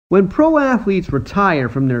When pro athletes retire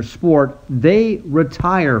from their sport, they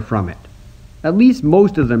retire from it. At least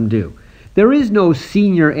most of them do. There is no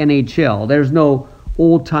senior NHL. There's no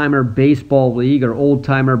old-timer baseball league or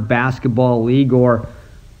old-timer basketball league or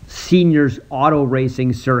seniors auto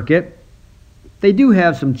racing circuit. They do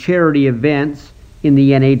have some charity events in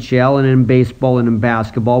the NHL and in baseball and in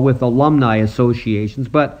basketball with alumni associations,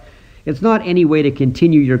 but it's not any way to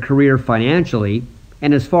continue your career financially.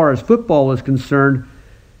 And as far as football is concerned,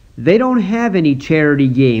 they don't have any charity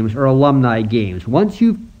games or alumni games. Once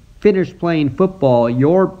you've finished playing football,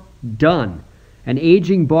 you're done. An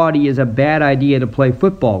aging body is a bad idea to play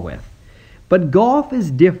football with. But golf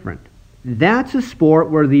is different. That's a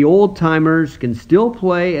sport where the old-timers can still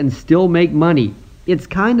play and still make money. It's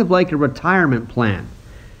kind of like a retirement plan.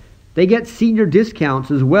 They get senior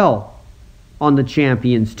discounts as well on the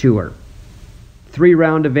Champions Tour.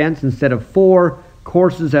 3-round events instead of 4,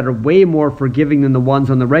 courses that are way more forgiving than the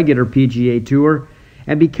ones on the regular PGA Tour.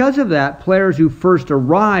 And because of that, players who first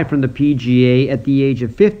arrive from the PGA at the age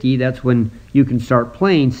of 50, that's when you can start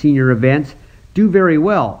playing senior events, do very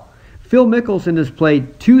well. Phil Mickelson has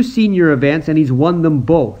played 2 senior events and he's won them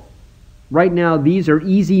both. Right now, these are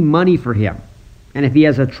easy money for him. And if he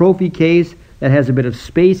has a trophy case that has a bit of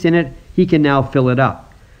space in it, he can now fill it up.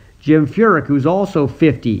 Jim Furyk, who's also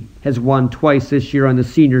 50, has won twice this year on the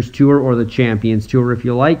Seniors Tour, or the Champions Tour if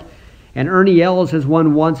you like. And Ernie Els has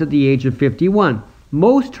won once at the age of 51.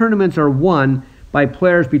 Most tournaments are won by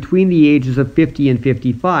players between the ages of 50 and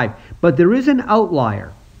 55. But there is an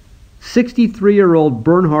outlier. 63-year-old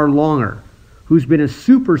Bernhard Langer, who's been a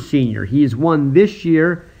super senior. He has won this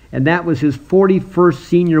year, and that was his 41st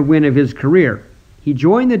senior win of his career. He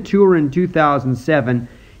joined the tour in 2007.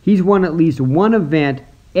 He's won at least one event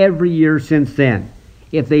every year since then.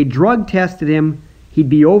 If they drug tested him, he'd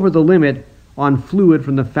be over the limit on fluid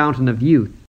from the fountain of youth.